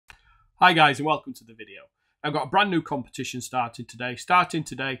Hi guys and welcome to the video. I've got a brand new competition starting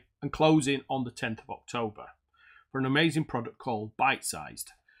today and closing on the 10th of October for an amazing product called BiteSyzed.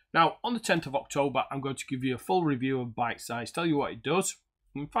 Now on the 10th of October I'm going to give you a full review of BiteSyzed, tell you what it does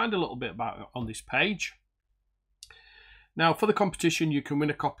and find a little bit about it on this page. Now for the competition you can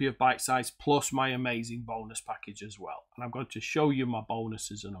win a copy of BiteSyzed plus my amazing bonus package as well, and I'm going to show you my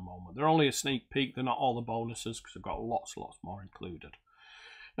bonuses in a moment. They're only a sneak peek, they're not all the bonuses because I've got lots more included.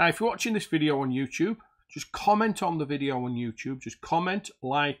 Now, if you're watching this video on YouTube, just comment on the video on YouTube. Just comment,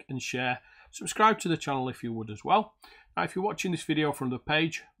 like and share. Subscribe to the channel if you would as well. Now, if you're watching this video from the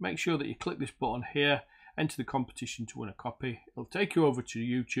page, make sure that you click this button here, enter the competition to win a copy. It'll take you over to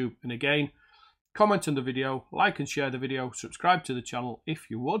YouTube. And again, comment on the video, like and share the video, subscribe to the channel if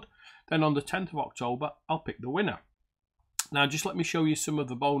you would. Then on the 10th of October, I'll pick the winner. Now, just let me show you some of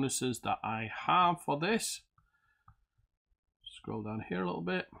the bonuses that I have for this. Scroll down here a little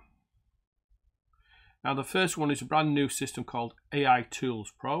bit. Now the first one is a brand new system called AI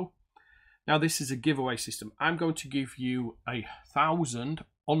Tools Pro. Now this is a giveaway system. I'm going to give you 1,000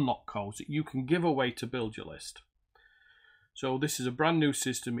 unlock codes that you can give away to build your list. So this is a brand new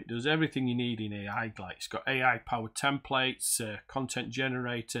system. It does everything you need in AI. Like it's got AI powered templates, content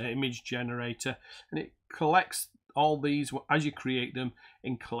generator, image generator, and it collects all these as you create them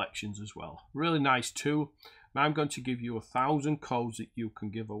in collections as well. Really nice tool. Now I'm going to give you 1,000 codes that you can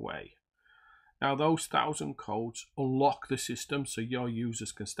give away. Now those 1,000 codes unlock the system so your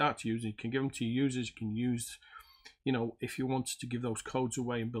users can start using. You can give them to your users. You can use, if you wanted to give those codes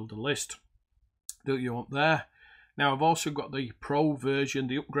away and build a list that you want there. Now I've also got the Pro version,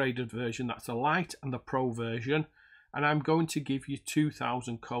 the upgraded version. That's the Lite and the Pro version. And I'm going to give you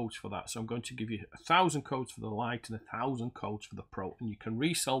 2,000 codes for that. So I'm going to give you 1,000 codes for the Lite and 1,000 codes for the Pro. And you can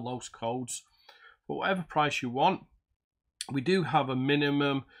resell those codes for whatever price you want. We do have a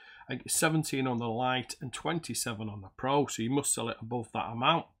minimum, I think 17 on the Lite and 27 on the Pro, so you must sell it above that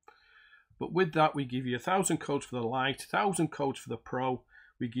amount. But with that, we give you 1,000 codes for the Lite, 1,000 codes for the Pro.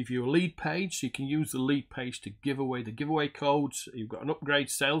 We give you a lead page, so you can use the lead page to give away the giveaway codes. You've got an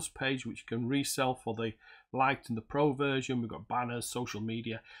upgrade sales page, which you can resell for the Lite and the Pro version. We've got banners, social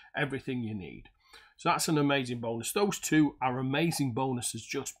media, everything you need. So that's an amazing bonus. Those two are amazing bonuses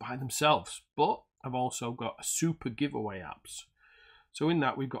just by themselves, but I've also got a super giveaway apps. So in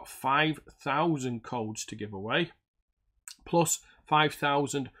that we've got 5,000 codes to give away, plus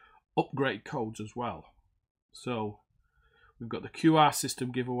 5,000 upgrade codes as well. So we've got the QR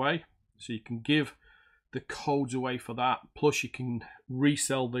system giveaway, so you can give the codes away for that, plus you can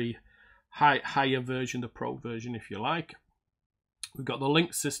resell the higher version, the Pro version if you like. We've got the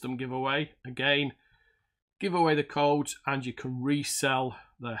link system giveaway, again, give away the codes and you can resell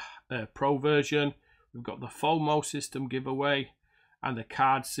the Pro version. We've got the FOMO system giveaway and the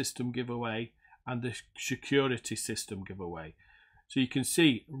card system giveaway and the security system giveaway. So you can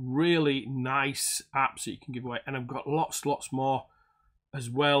see really nice apps that you can give away, and I've got lots more as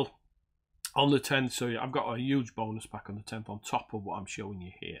well on the 10th. So I've got a huge bonus pack on the 10th on top of what I'm showing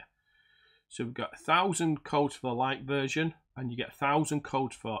you here. So we've got 1,000 codes for the Lite version, and you get 1,000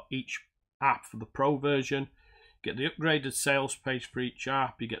 codes for each app for the Pro version. You get the upgraded sales page for each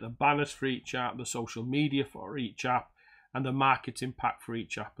app, you get the banners for each app, the social media for each app, and the marketing pack for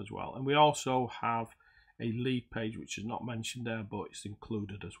each app as well. And we also have a lead page, which is not mentioned there, but it's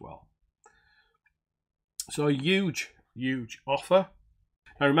included as well. So a huge offer.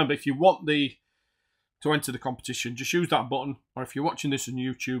 Now remember, if you want to enter the competition, just use that button, or if you're watching this on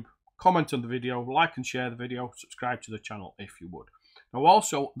YouTube, comment on the video, like and share the video, subscribe to the channel if you would. Now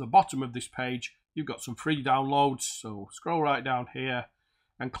also, at the bottom of this page, you've got some free downloads, so scroll right down here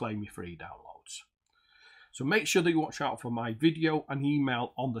and claim your free downloads. So make sure that you watch out for my video and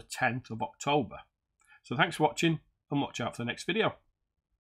email on the 10th of October. So thanks for watching and watch out for the next video.